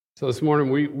So this morning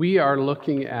we are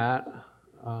looking at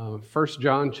 1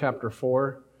 John chapter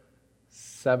 4,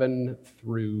 7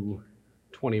 through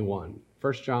 21.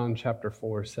 1 John chapter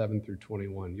 4, 7 through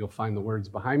 21. You'll find the words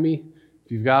behind me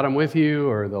if you've got them with you,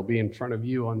 or they'll be in front of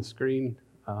you on the screen.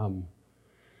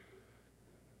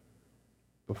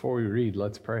 Before we read,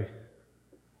 let's pray.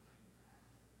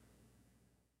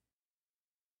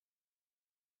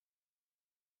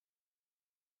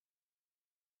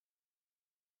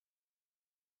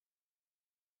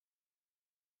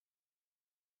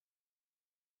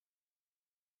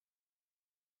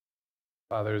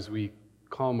 Father, as we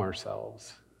calm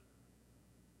ourselves,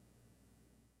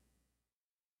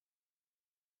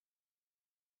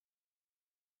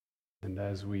 and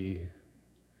as we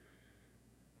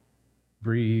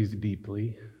breathe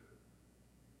deeply,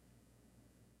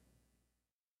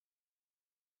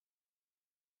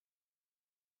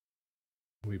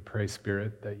 we pray,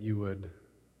 Spirit, that you would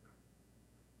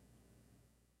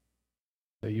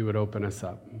open us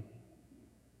up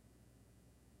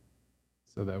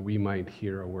so that we might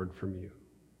hear a word from you.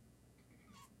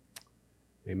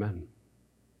 Amen.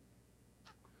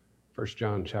 1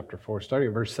 John chapter 4, starting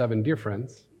at verse 7. Dear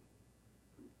friends,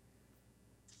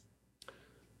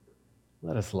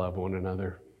 let us love one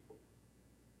another,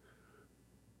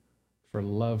 for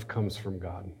love comes from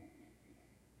God.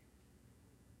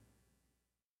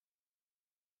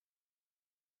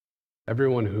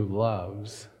 Everyone who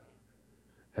loves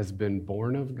has been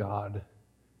born of God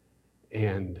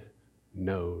and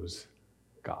knows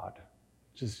God.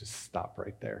 Just stop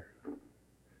right there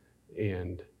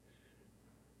and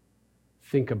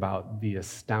think about the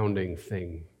astounding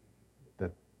thing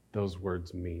that those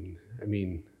words mean. I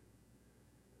mean,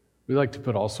 we like to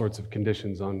put all sorts of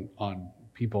conditions on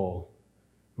people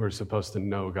who are supposed to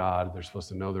know God. They're supposed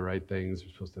to know the right things.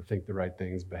 They're supposed to think the right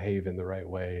things, behave in the right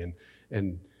way.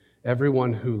 And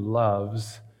everyone who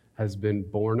loves has been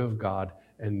born of God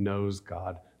and knows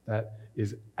God. That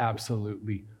is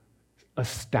absolutely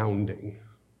astounding.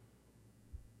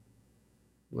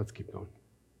 Let's keep going.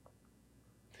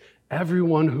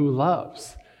 Everyone who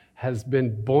loves has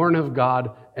been born of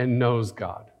God and knows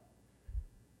God.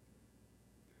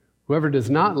 Whoever does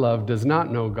not love does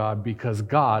not know God, because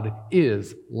God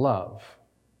is love.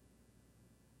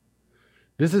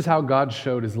 This is how God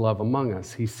showed his love among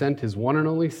us. He sent his one and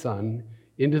only Son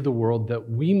into the world that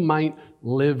we might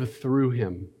live through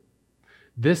him.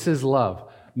 This is love,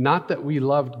 not that we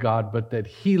loved God, but that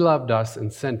he loved us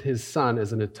and sent his Son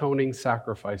as an atoning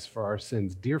sacrifice for our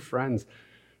sins. Dear friends,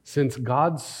 since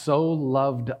God so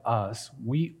loved us,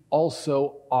 we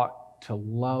also ought to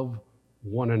love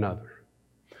one another.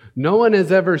 No one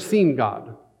has ever seen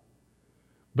God,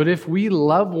 but if we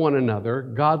love one another,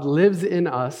 God lives in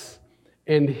us,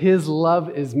 and his love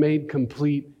is made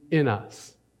complete in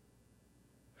us.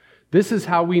 This is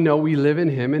how we know we live in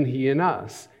him and he in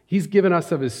us. He's given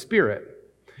us of his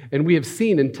Spirit, and we have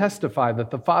seen and testified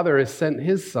that the Father has sent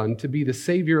his Son to be the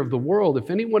Savior of the world. If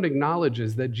anyone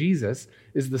acknowledges that Jesus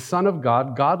is the Son of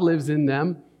God, God lives in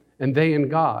them and they in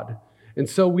God. And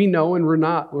so we know and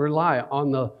rely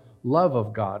on the love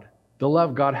of God, the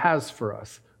love God has for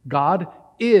us. God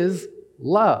is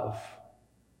love.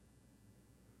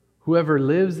 Whoever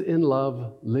lives in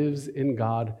love lives in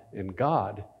God, and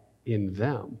God in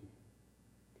them.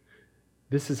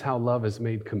 This is how love is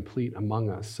made complete among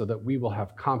us, so that we will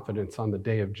have confidence on the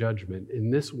day of judgment. In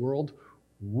this world,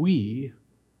 we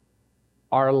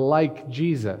are like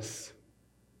Jesus.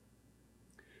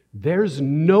 There's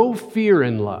no fear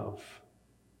in love,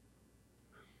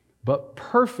 but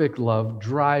perfect love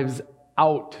drives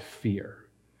out fear,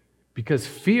 because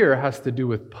fear has to do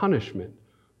with punishment.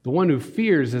 The one who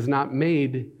fears is not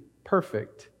made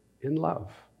perfect in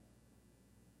love.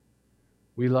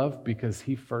 We love because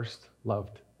he first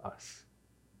loved us.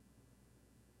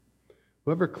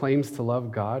 Whoever claims to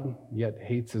love God, yet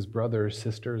hates his brother or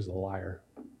sister, is a liar.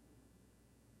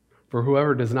 For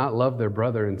whoever does not love their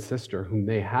brother and sister whom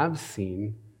they have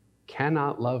seen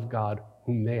cannot love God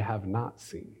whom they have not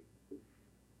seen.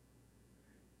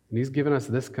 And he's given us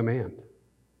this command: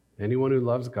 anyone who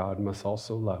loves God must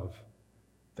also love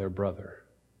their brother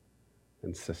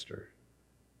and sister.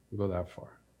 We'll go that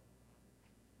far.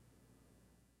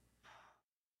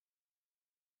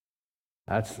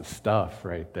 That's the stuff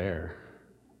right there.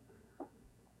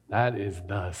 That is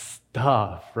the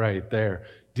stuff right there.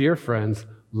 Dear friends,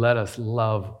 let us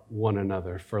love one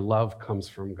another, for love comes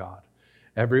from God.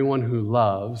 Everyone who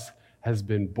loves has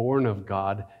been born of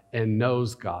God and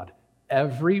knows God.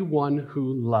 Everyone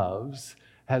who loves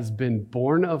has been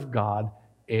born of God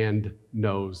and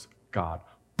knows God.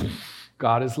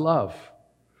 God is love.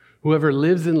 Whoever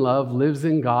lives in love lives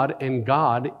in God, and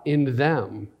God in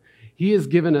them. He has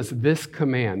given us this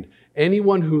command: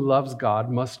 anyone who loves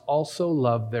God must also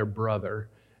love their brother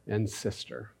and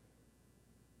sister.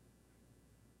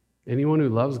 Anyone who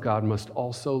loves God must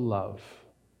also love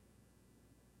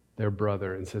their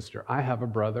brother and sister. I have a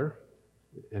brother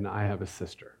and I have a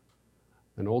sister,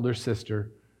 an older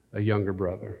sister, a younger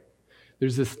brother.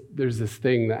 There's this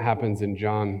thing that happens in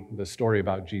John, the story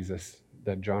about Jesus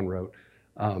that John wrote.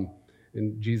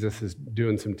 And Jesus is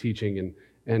doing some teaching,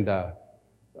 and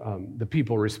the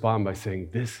people respond by saying,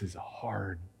 "This is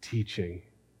hard teaching.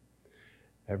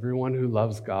 Everyone who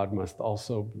loves God must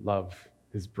also love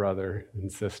his brother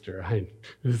and sister."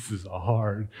 This is a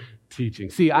hard teaching.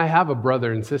 See, I have a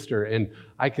brother and sister, and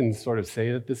I can sort of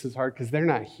say that this is hard because they're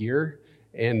not here,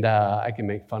 and I can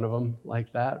make fun of them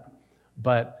like that.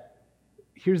 But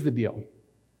here's the deal.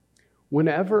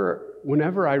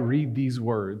 Whenever I read these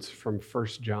words from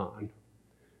 1 John,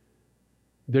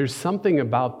 there's something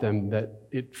about them that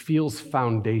it feels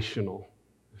foundational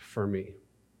for me.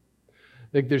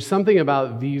 Like there's something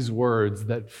about these words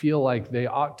that feel like they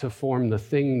ought to form the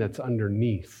thing that's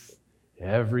underneath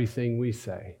everything we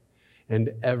say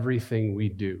and everything we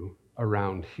do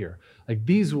around here. Like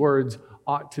these words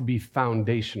ought to be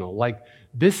foundational. Like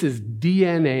this is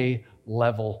DNA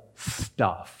level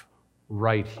stuff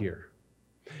right here.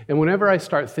 And whenever I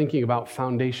start thinking about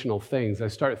foundational things, I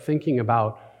start thinking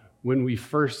about when we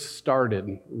first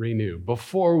started Renew,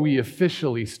 before we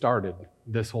officially started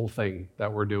this whole thing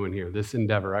that we're doing here, this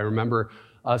endeavor. I remember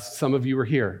some of you were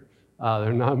here. There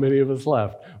are not many of us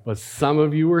left, but some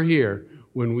of you were here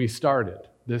when we started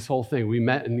this whole thing. We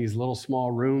met in these little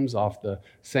small rooms off the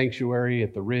sanctuary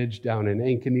at the Ridge down in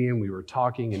Ankeny, and we were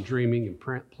talking and dreaming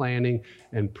and planning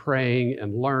and praying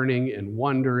and learning and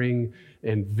wondering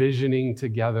and visioning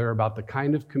together about the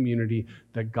kind of community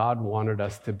that God wanted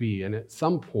us to be. And at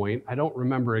some point, I don't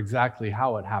remember exactly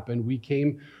how it happened, we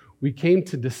came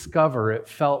to discover, it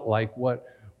felt like,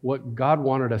 what God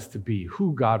wanted us to be,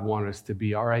 who God wanted us to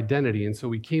be, our identity. And so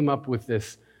we came up with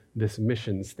this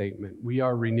mission statement. We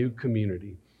are Renew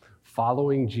Community,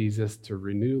 following Jesus to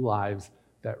renew lives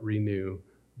that renew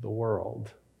the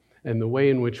world. And the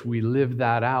way in which we live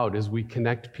that out is we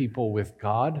connect people with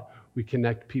God, we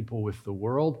connect people with the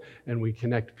world, and we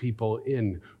connect people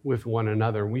in with one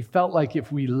another. We felt like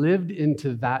if we lived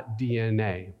into that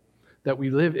DNA,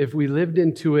 if we lived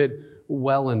into it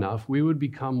well enough, we would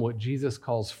become what Jesus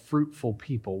calls fruitful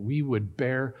people. We would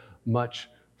bear much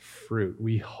fruit.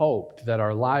 We hoped that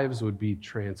our lives would be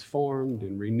transformed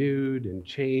and renewed and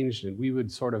changed, and we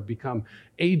would sort of become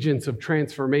agents of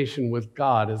transformation with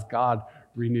God as God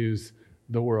renews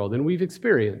the world. And we've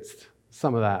experienced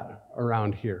some of that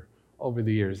around here over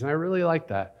the years. And I really like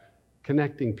that,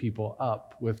 connecting people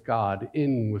up with God,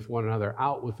 in with one another,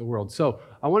 out with the world. So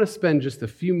I want to spend just a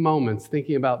few moments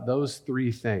thinking about those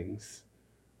three things.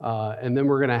 And then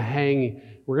we're going to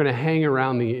hang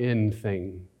around the in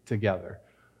thing together.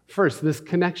 First, this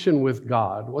connection with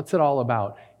God. What's it all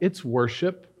about? It's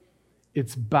worship.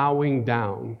 It's bowing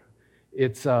down.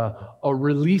 It's a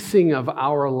releasing of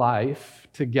our life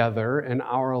together and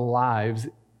our lives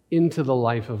into the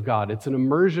life of God. It's an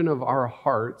immersion of our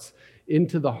hearts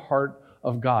into the heart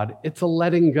of God. It's a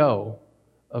letting go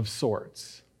of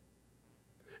sorts.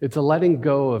 It's a letting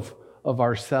go of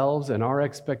ourselves and our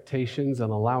expectations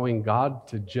and allowing God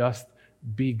to just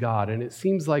be God. And it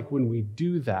seems like when we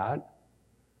do that,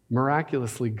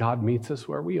 miraculously, God meets us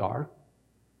where we are.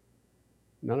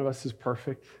 None of us is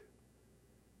perfect,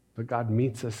 but God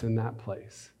meets us in that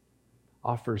place,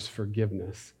 offers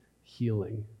forgiveness,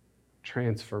 healing,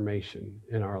 transformation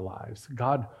in our lives.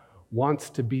 God wants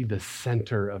to be the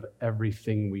center of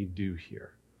everything we do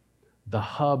here, the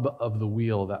hub of the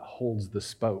wheel that holds the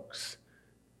spokes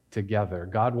together.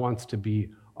 God wants to be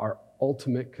our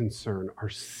ultimate concern, our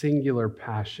singular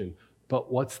passion.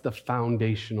 But what's the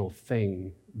foundational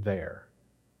thing there?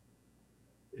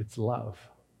 It's love.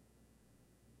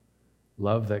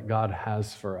 Love that God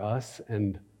has for us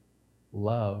and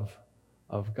love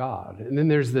of God. And then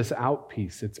there's this out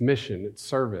piece. It's mission, it's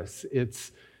service,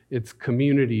 it's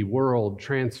community, world,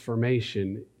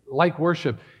 transformation. Like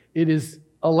worship, it is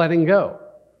a letting go.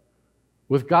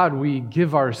 With God, we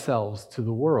give ourselves to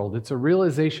the world. It's a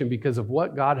realization because of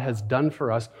what God has done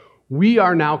for us. We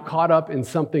are now caught up in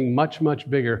something much, much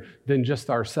bigger than just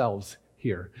ourselves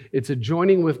here. It's a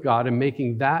joining with God and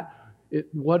making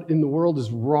what in the world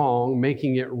is wrong,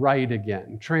 making it right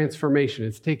again. Transformation.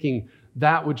 It's taking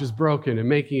that which is broken and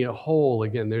making it whole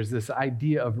again. There's this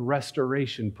idea of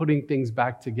restoration, putting things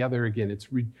back together again.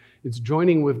 It's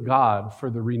joining with God for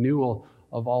the renewal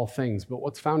of all things. But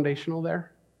what's foundational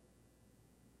there?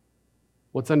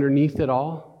 What's underneath it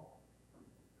all?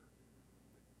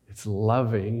 It's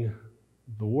loving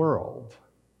the world,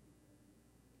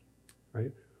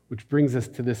 right? Which brings us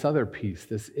to this other piece,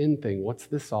 this in thing. What's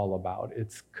this all about?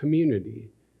 It's community.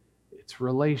 It's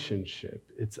relationship.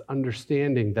 It's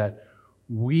understanding that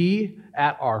we,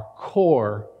 at our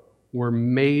core, were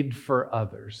made for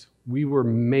others. We were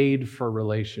made for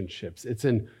relationships. It's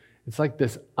like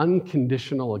this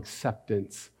unconditional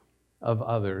acceptance of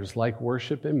others, like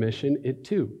worship and mission,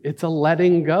 it's a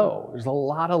letting go. There's a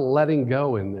lot of letting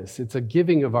go in this. It's a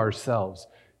giving of ourselves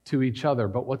to each other.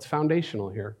 But what's foundational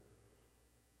here?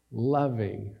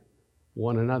 Loving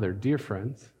one another. Dear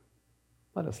friends,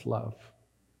 let us love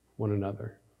one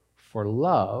another. For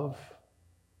love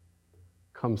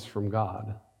comes from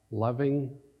God.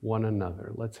 Loving one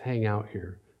another. Let's hang out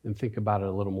here and think about it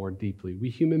a little more deeply. We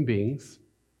human beings,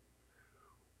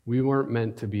 we weren't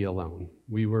meant to be alone.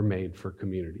 We were made for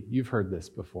community. You've heard this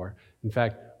before. In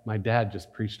fact, my dad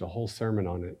just preached a whole sermon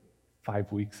on it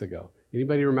 5 weeks ago.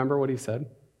 Anybody remember what he said?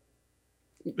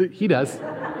 He does.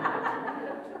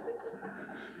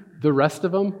 The rest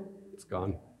of them, it's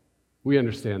gone. We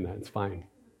understand that. It's fine.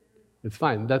 It's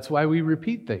fine. That's why we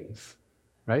repeat things,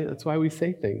 right? That's why we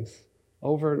say things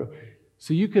over and over.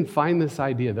 So you can find this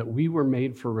idea that we were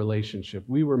made for relationship.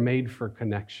 We were made for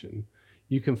connection.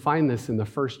 You can find this in the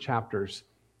first chapters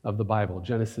of the Bible,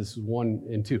 Genesis 1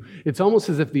 and 2. It's almost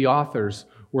as if the authors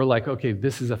were like, okay,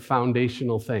 this is a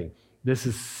foundational thing. This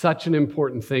is such an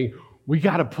important thing. We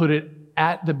got to put it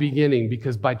at the beginning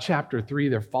because by chapter 3,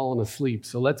 they're falling asleep.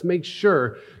 So let's make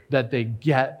sure that they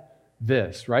get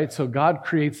this, right? So God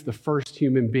creates the first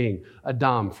human being,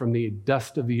 Adam, from the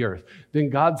dust of the earth. Then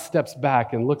God steps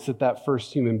back and looks at that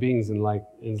first human being and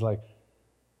is like,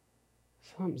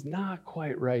 something's not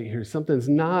quite right here. Something's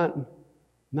not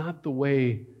the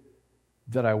way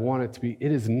that I want it to be.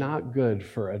 It is not good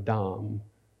for Adam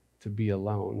to be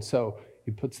alone. So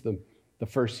he puts the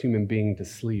first human being to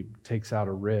sleep, takes out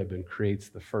a rib and creates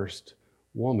the first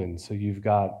woman. So you've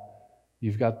got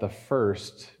the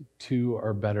first two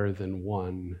are better than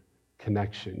one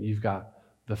connection. You've got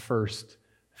the first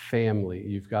family.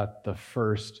 You've got the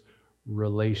first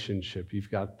relationship. You've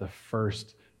got the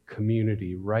first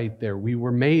community right there. We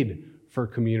were made for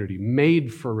community,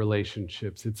 made for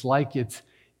relationships. It's like it's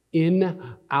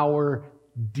in our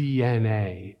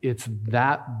DNA. It's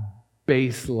that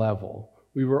base level.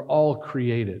 We were all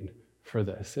created for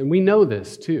this. And we know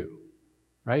this too,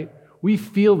 right? We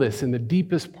feel this in the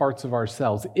deepest parts of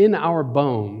ourselves, in our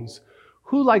bones.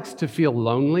 Who likes to feel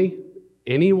lonely?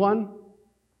 Anyone?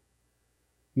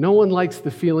 No one likes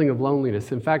the feeling of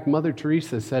loneliness. In fact, Mother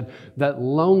Teresa said that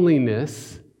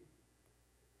loneliness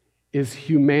is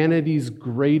humanity's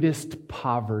greatest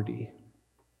poverty.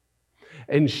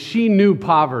 And she knew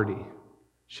poverty.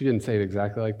 She didn't say it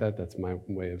exactly like that. That's my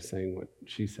way of saying what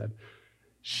she said.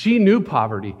 She knew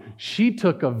poverty. She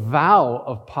took a vow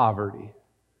of poverty.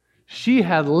 She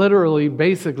had literally,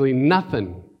 basically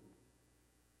nothing.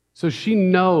 So she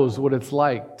knows what it's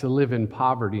like to live in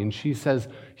poverty. And she says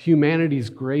humanity's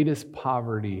greatest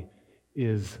poverty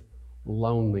is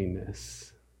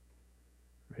loneliness.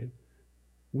 Right?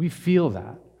 We feel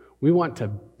that. We want to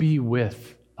be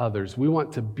with others. We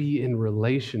want to be in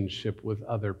relationship with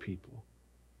other people.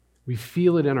 We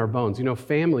feel it in our bones. You know,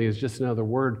 family is just another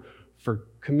word for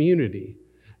community.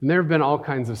 And there have been all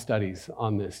kinds of studies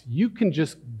on this. You can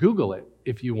just Google it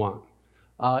if you want.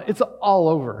 It's all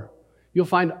over. You'll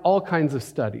find all kinds of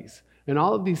studies. And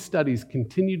all of these studies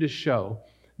continue to show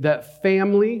that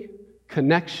family,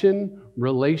 connection,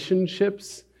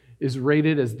 relationships is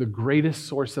rated as the greatest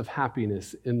source of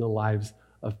happiness in the lives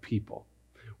of people.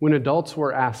 When adults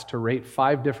were asked to rate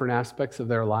 5 different aspects of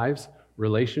their lives,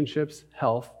 relationships,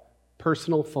 health,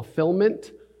 personal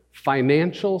fulfillment,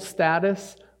 financial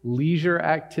status, leisure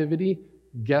activity,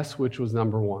 guess which was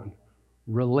number 1?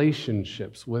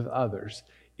 Relationships with others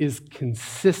is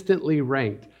consistently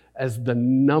ranked as the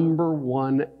number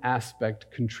 1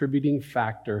 aspect contributing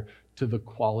factor to the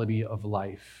quality of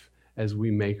life as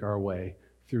we make our way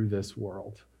through this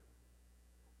world.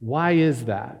 Why is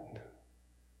that?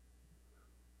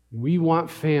 We want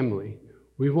family.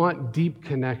 We want deep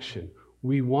connection.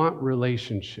 We want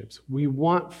relationships. We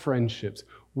want friendships.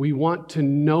 We want to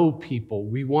know people.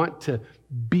 We want to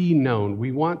be known.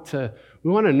 We want to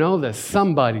know that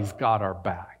somebody's got our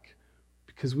back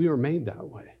because we were made that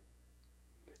way.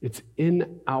 It's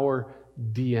in our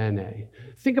DNA.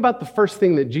 Think about the first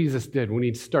thing that Jesus did when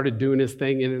he started doing his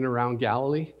thing in and around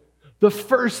Galilee. The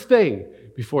first thing,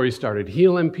 before he started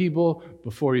healing people,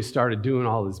 before he started doing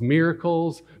all his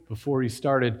miracles, before he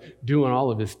started doing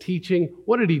all of his teaching,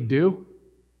 what did he do?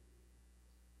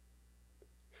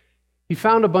 He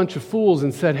found a bunch of fools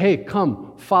and said, hey,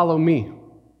 come, follow me.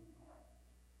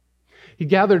 He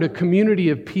gathered a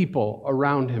community of people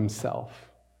around himself.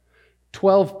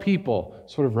 12 people,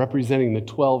 sort of representing the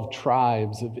 12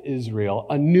 tribes of Israel,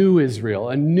 a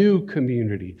new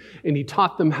community. And he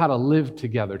taught them how to live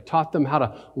together, taught them how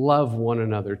to love one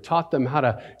another, taught them how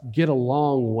to get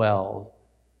along well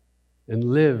and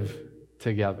live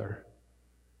together.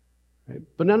 Right?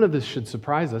 But none of this should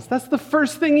surprise us. That's the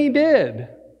first thing he did.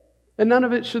 And none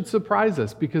of it should surprise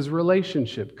us because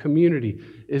relationship, community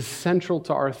is central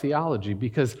to our theology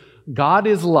because God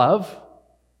is love.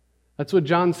 That's what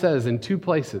John says in 2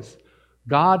 places.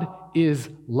 God is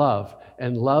love,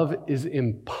 and love is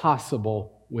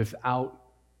impossible without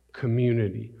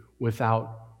community,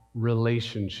 without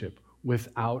relationship,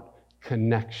 without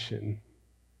connection.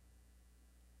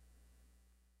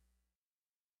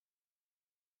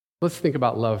 Let's think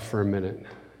about love for a minute.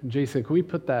 Jason, can we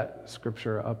put that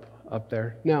scripture up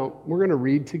there? Now, we're going to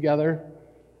read together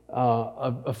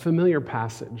a familiar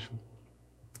passage.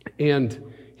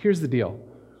 And here's the deal.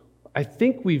 I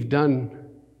think we've done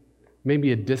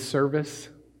maybe a disservice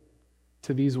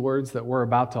to these words that we're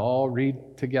about to all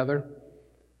read together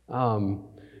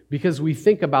because we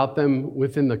think about them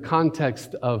within the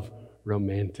context of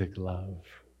romantic love.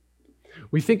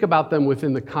 We think about them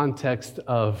within the context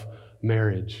of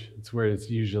marriage. It's where it's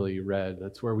usually read.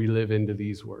 That's where we live into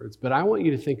these words. But I want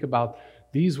you to think about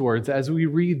these words as we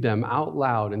read them out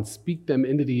loud and speak them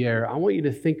into the air. I want you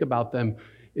to think about them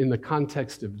in the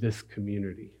context of this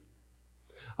community.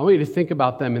 I want you to think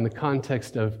about them in the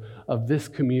context of this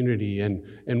community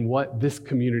and what this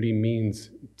community means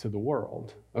to the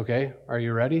world. Okay? Are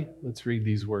you ready? Let's read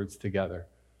these words together.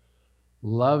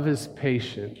 Love is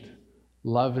patient.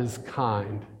 Love is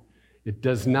kind. It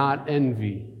does not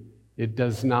envy. It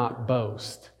does not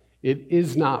boast. It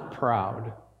is not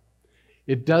proud.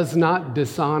 It does not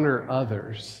dishonor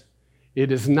others.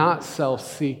 It is not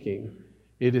self-seeking.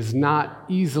 It is not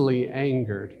easily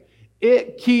angered.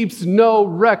 It keeps no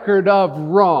record of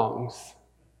wrongs.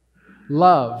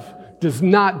 Love does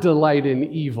not delight in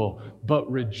evil, but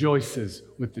rejoices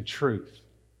with the truth.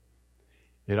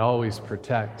 It always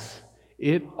protects.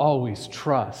 It always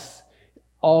trusts.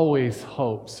 Always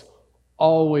hopes.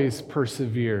 Always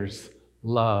perseveres.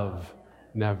 Love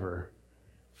never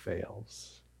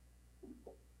fails.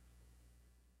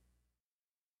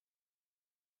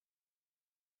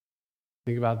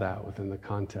 Think about that within the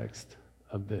context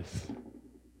of this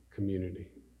community.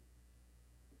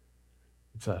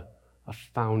 It's a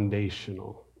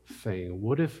foundational thing.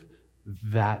 What if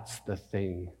that's the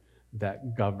thing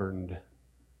that governed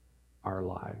our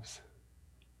lives?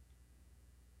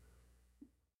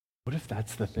 What if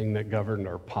that's the thing that governed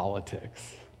our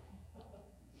politics?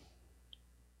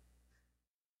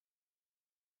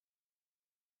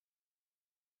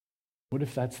 What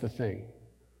if that's the thing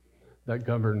that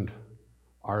governed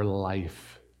our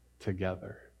life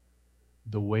together,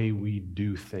 the way we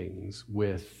do things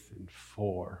with and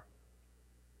for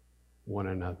one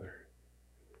another?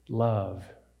 Love,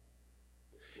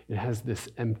 it has this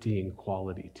emptying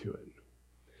quality to it.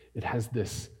 It has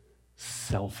this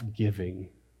self-giving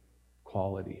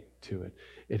quality to it.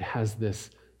 It has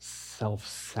this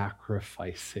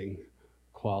self-sacrificing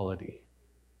quality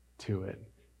to it,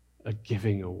 a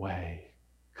giving away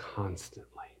constantly.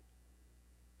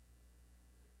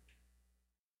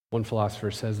 One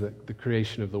philosopher says that the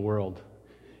creation of the world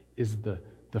is the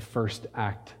first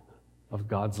act of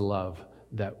God's love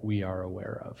that we are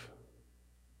aware of.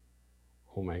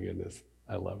 Oh my goodness,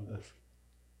 I love this.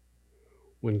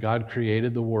 When God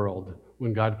created the world,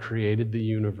 when God created the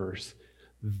universe,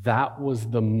 that was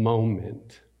the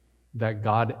moment that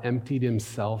God emptied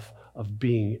himself of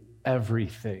being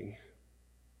everything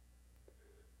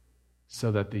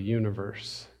so that the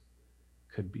universe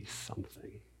could be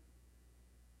something.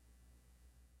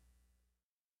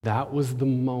 That was the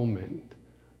moment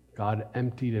God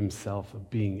emptied himself of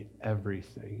being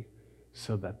everything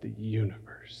so that the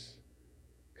universe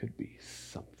could be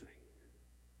something.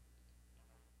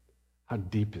 How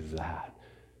deep is that?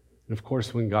 And of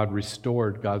course, when God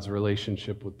restored God's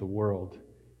relationship with the world,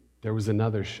 there was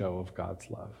another show of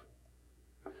God's love.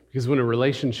 Because when a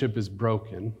relationship is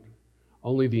broken,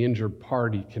 only the injured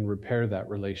party can repair that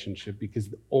relationship because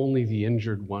only the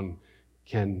injured one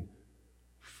can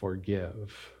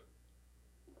forgive.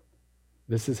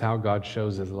 This is how God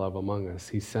shows his love among us.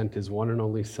 He sent his one and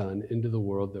only Son into the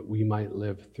world that we might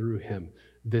live through him.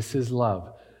 This is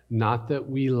love, not that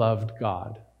we loved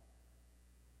God,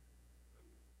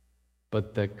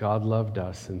 but that God loved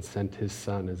us and sent his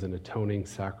Son as an atoning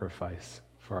sacrifice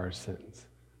for our sins.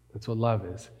 That's what love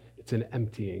is. It's an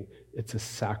emptying. It's a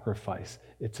sacrifice.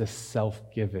 It's a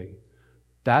self-giving.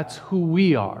 That's who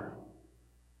we are.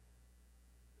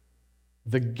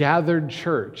 The gathered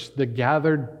church, the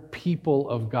gathered people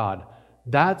of God.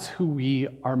 That's who we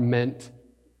are meant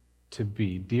to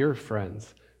be. Dear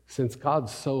friends, since God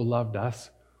so loved us,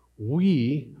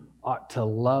 we ought to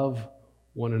love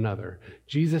one another.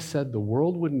 Jesus said the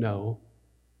world would know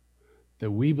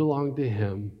that we belong to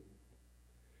him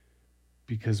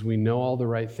because we know all the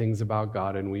right things about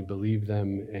God and we believe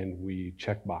them and we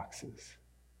check boxes.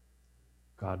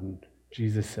 God and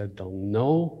Jesus said they'll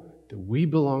know that we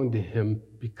belong to him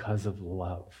because of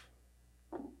love.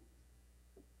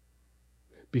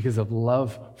 Because of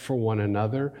love for one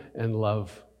another and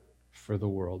love for the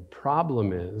world.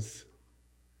 Problem is,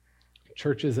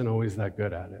 church isn't always that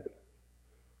good at it.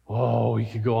 Oh, we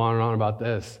could go on and on about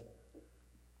this.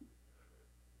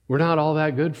 We're not all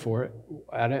that good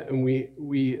at it, and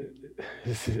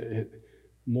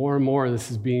more and more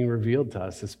this is being revealed to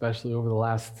us, especially over the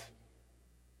last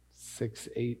 6,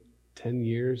 8, 10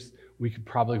 years. We could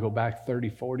probably go back 30,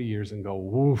 40 years and go,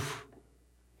 woof.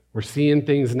 We're seeing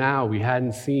things now we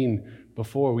hadn't seen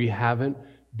before. We haven't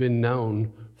been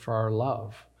known for our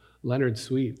love. Leonard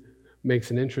Sweet makes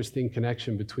an interesting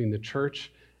connection between the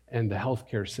church and the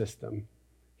healthcare system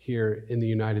here in the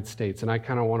United States. And I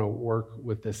kind of want to work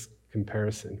with this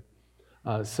comparison.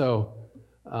 About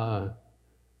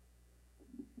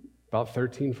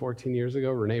 13, 14 years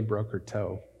ago, Renee broke her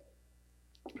toe.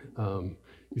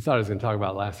 You thought I was going to talk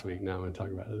about it last week. Now I'm going to talk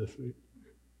about it this week.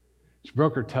 She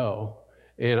broke her toe.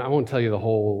 And I won't tell you the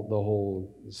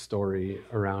whole story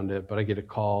around it, but I get a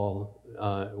call.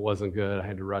 It wasn't good. I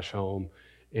had to rush home.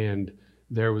 And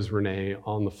there was Renee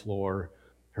on the floor.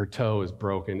 Her toe is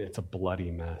broken. It's a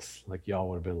bloody mess. Like, y'all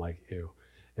would have been like, ew.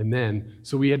 And then,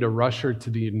 so we had to rush her to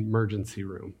the emergency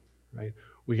room, right?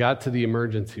 We got to the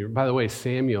emergency room. By the way,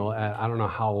 Samuel, I don't know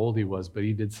how old he was, but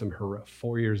he did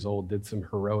 4 years old, did some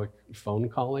heroic phone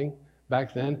calling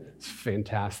back then. It's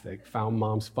fantastic. Found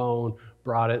mom's phone,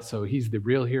 brought it, so he's the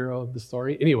real hero of the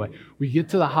story. Anyway, we get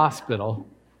to the hospital.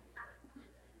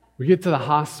 Her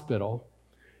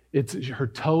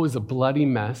toe is a bloody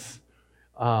mess.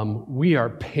 We are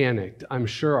panicked. I'm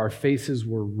sure our faces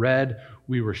were red.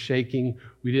 We were shaking.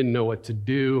 We didn't know what to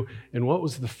do. And what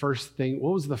was the first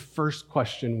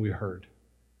question we heard?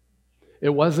 It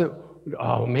wasn't,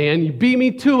 oh man, you beat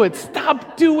me to it.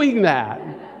 Stop doing that.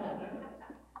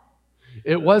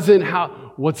 It wasn't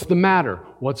what's the matter?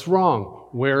 What's wrong?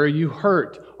 Where are you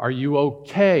hurt? Are you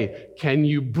okay? Can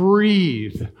you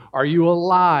breathe? Are you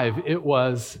alive? It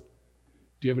was,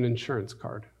 do you have an insurance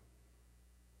card?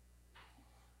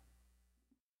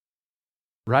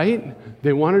 Right?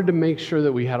 They wanted to make sure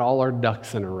that we had all our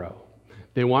ducks in a row.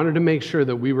 They wanted to make sure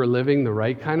that we were living the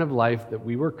right kind of life, that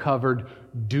we were covered.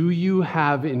 Do you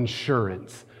have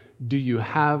insurance? Do you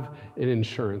have an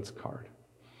insurance card?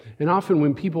 And often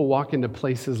when people walk into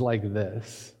places like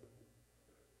this,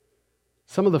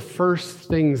 some of the first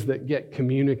things that get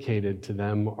communicated to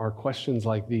them are questions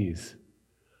like these.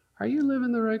 Are you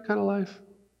living the right kind of life?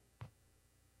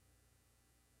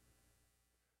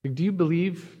 Do you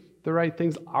believe the right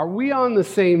things? Are we on the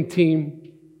same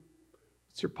team?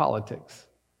 What's your politics?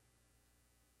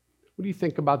 What do you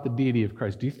think about the deity of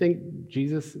Christ? Do you think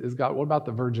Jesus is God? What about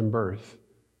the virgin birth?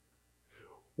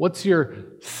 What's your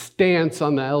stance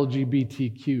on the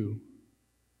LGBTQ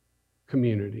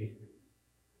community?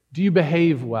 Do you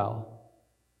behave well?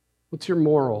 What's your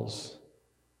morals?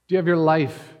 Do you have your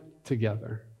life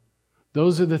together?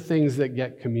 Those are the things that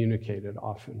get communicated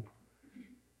often.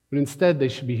 But instead, they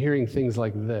should be hearing things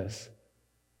like this.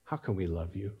 How can we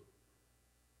love you?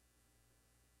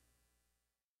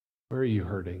 Where are you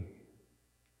hurting?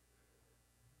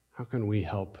 How can we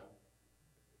help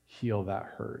heal that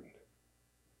hurt?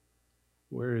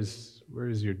 Where is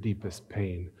your deepest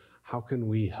pain? How can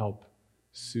we help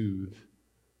soothe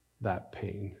that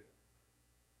pain?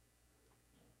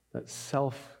 That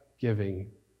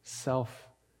self-giving,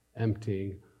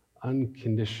 self-emptying,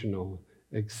 unconditional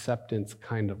acceptance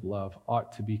kind of love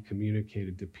ought to be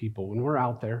communicated to people when we're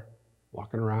out there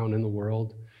walking around in the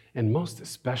world, and most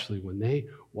especially when they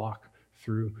walk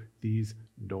through these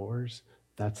doors.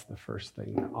 That's the first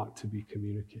thing that ought to be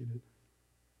communicated.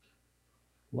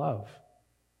 Love.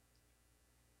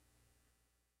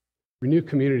 Renew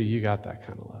Community, you got that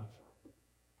kind of love.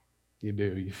 You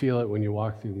do. You feel it when you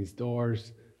walk through these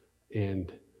doors, and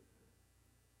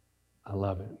I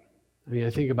love it. I mean, I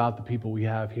think about the people we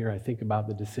have here. I think about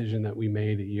the decision that we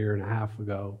made a year and a half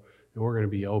ago, and we're going to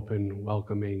be open,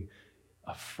 welcoming,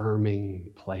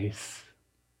 affirming place.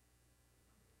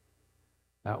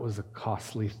 That was a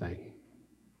costly thing.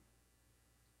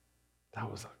 That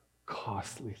was a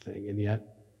costly thing. And yet,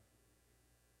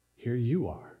 here you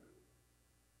are.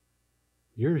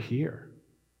 You're here.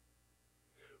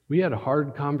 We had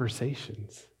hard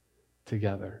conversations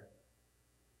together.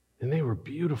 And they were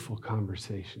beautiful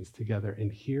conversations together.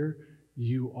 And here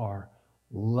you are.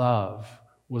 Love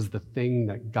was the thing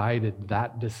that guided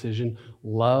that decision.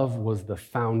 Love was the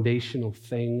foundational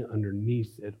thing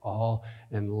underneath it all.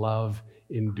 And love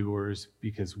endures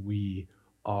because we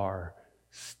are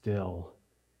still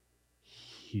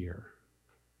here.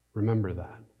 Remember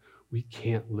that. We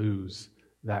can't lose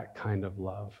that kind of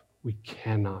love. We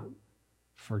cannot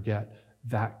forget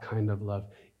that kind of love.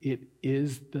 It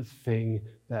is the thing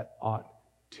that ought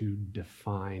to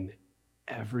define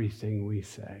everything we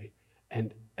say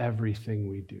and everything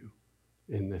we do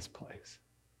in this place.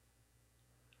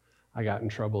 I got in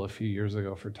trouble a few years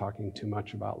ago for talking too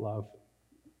much about love.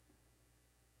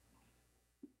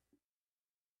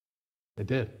 I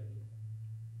did.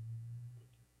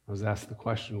 I was asked the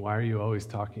question, why are you always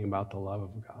talking about the love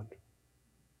of God?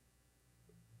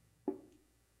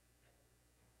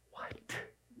 What?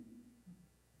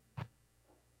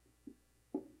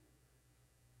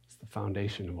 It's the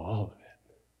foundation of all of it.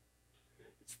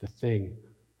 It's the thing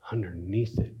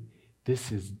underneath it.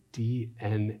 This is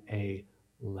DNA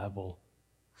level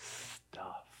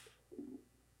stuff. I'm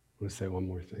going to say one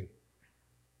more thing.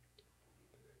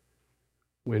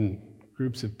 When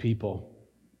groups of people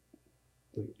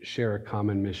share a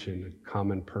common mission, a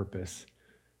common purpose,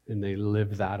 and they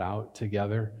live that out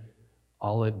together,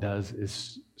 all it does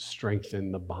is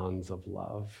strengthen the bonds of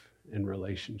love and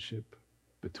relationship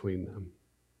between them.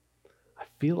 I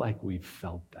feel like we've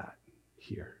felt that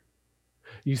here.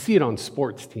 You see it on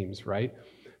sports teams, right?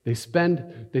 They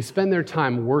spend their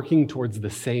time working towards the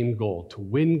same goal, to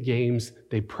win games.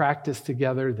 They practice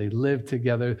together. They live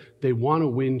together. They want to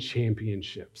win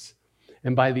championships.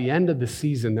 And by the end of the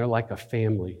season, they're like a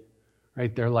family,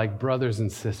 right? They're like brothers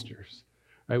and sisters,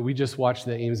 right? We just watched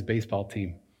the Ames baseball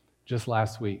team just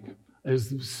last week. It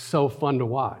was so fun to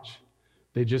watch.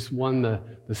 They just won the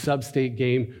sub-state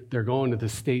game. They're going to the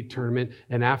state tournament.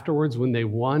 And afterwards, when they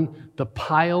won, the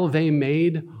pile they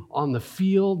made on the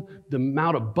field, the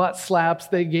amount of butt slaps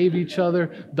they gave each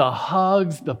other, the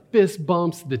hugs, the fist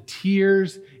bumps, the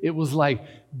tears, it was like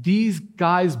these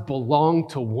guys belong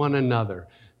to one another.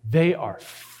 They are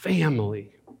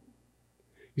family.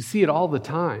 You see it all the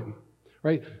time,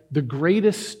 right? The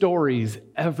greatest stories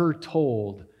ever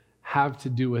told have to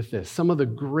do with this. Some of the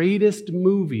greatest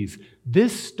movies,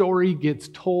 this story gets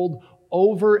told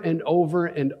over and over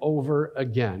and over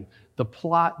again.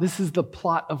 This is the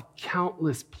plot of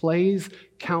countless plays,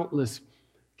 countless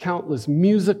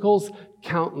musicals,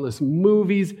 countless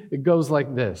movies. It goes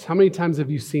like this. How many times have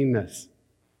you seen this?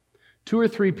 2 or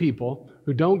 3 people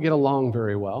who don't get along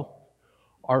very well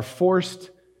are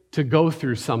forced to go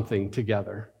through something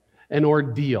together, an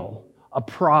ordeal, a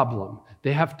problem.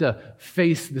 They have to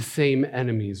face the same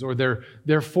enemies, or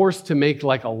they're forced to make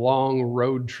like a long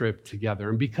road trip together.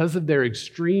 And because of their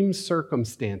extreme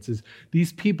circumstances,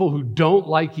 these people who don't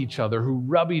like each other, who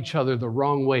rub each other the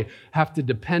wrong way, have to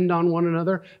depend on one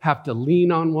another, have to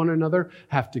lean on one another,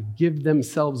 have to give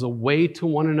themselves away to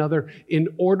one another in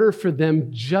order for them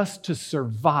just to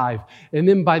survive. And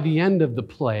then by the end of the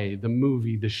play, the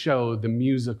movie, the show, the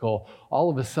musical, all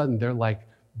of a sudden they're like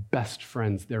best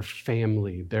friends, they're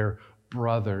family, they're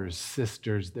brothers,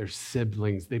 sisters, they're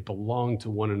siblings. They belong to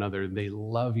one another. They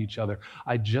love each other.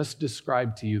 I just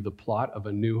described to you the plot of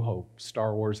A New Hope,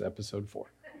 Star Wars Episode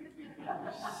 4.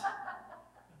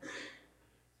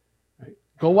 Right?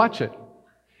 Go watch it.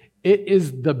 It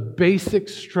is the basic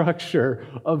structure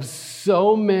of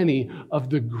so many of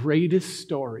the greatest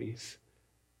stories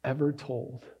ever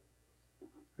told.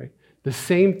 Right? The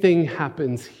same thing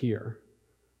happens here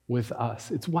with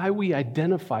us. It's why we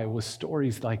identify with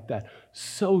stories like that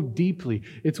so deeply.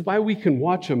 It's why we can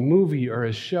watch a movie or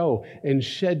a show and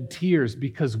shed tears,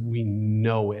 because we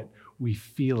know it, we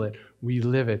feel it, we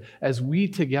live it. As we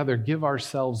together give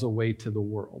ourselves away to the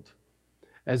world,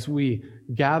 as we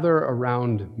gather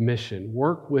around mission,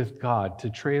 work with God to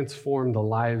transform the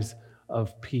lives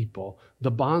of people,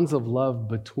 the bonds of love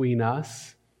between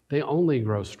us, they only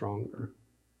grow stronger.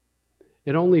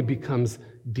 It only becomes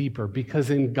deeper, because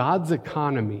in God's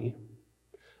economy,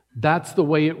 that's the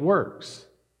way it works.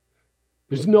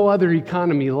 There's no other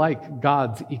economy like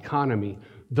God's economy.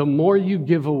 The more you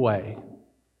give away,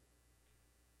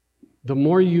 the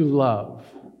more you love,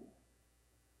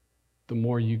 the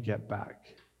more you get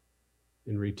back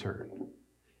in return.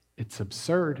 It's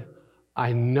absurd.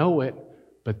 I know it,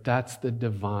 but that's the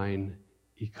divine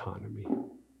economy.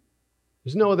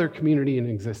 There's no other community in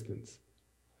existence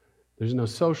There's no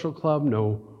social club,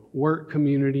 no work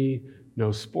community,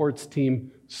 no sports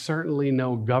team, certainly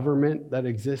no government that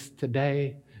exists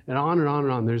today, and on and on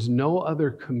and on. There's no other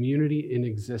community in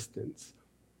existence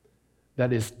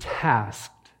that is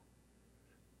tasked,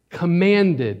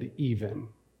 commanded even,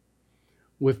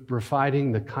 with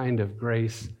providing the kind of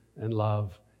grace and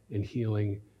love and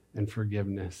healing and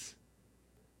forgiveness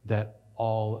that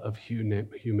all of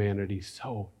humanity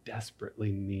so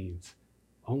desperately needs.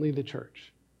 Only the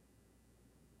church.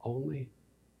 Only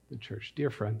the church. Dear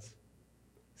friends,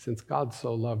 since God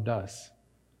so loved us,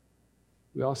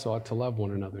 we also ought to love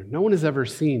one another. No one has ever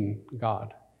seen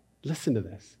God. Listen to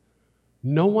this.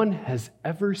 No one has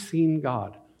ever seen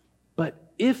God.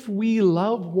 But if we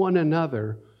love one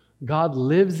another, God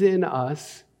lives in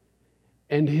us,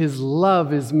 and his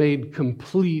love is made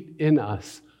complete in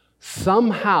us.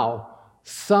 Somehow,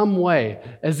 some way,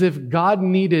 as if God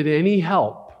needed any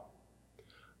help,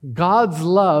 God's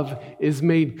love is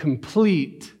made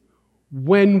complete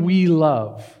when we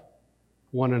love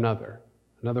one another.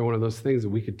 Another one of those things that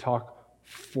we could talk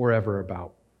forever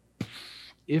about.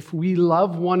 If we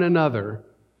love one another,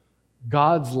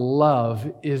 God's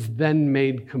love is then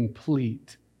made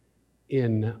complete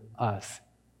in us.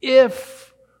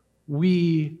 If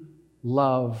we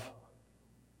love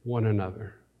one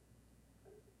another.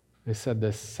 I said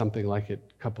this something like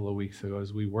it a couple of weeks ago.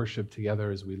 As we worship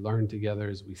together, as we learn together,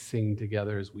 as we sing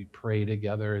together, as we pray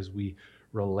together, as we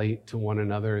relate to one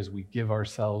another, as we give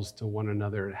ourselves to one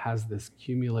another, it has this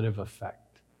cumulative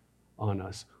effect on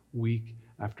us week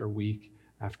after week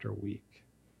after week.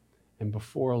 And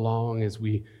before long, as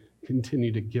we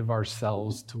continue to give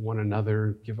ourselves to one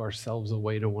another, give ourselves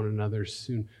away to one another,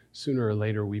 sooner or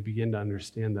later we begin to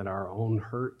understand that our own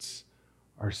hurts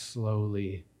are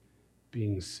slowly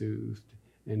being soothed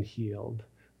and healed,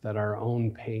 that our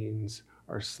own pains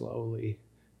are slowly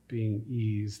being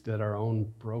eased, that our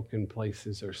own broken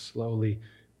places are slowly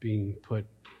being put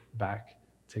back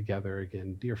together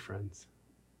again. Dear friends,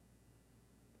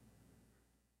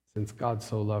 since God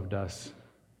so loved us,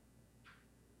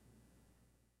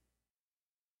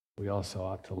 we also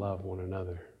ought to love one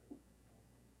another.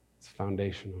 It's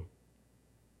foundational.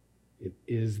 It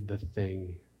is the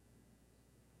thing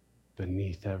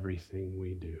beneath everything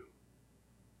we do.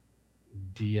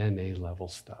 DNA level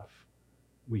stuff.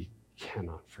 We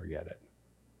cannot forget it,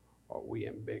 or we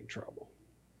in big trouble.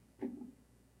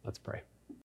 Let's pray.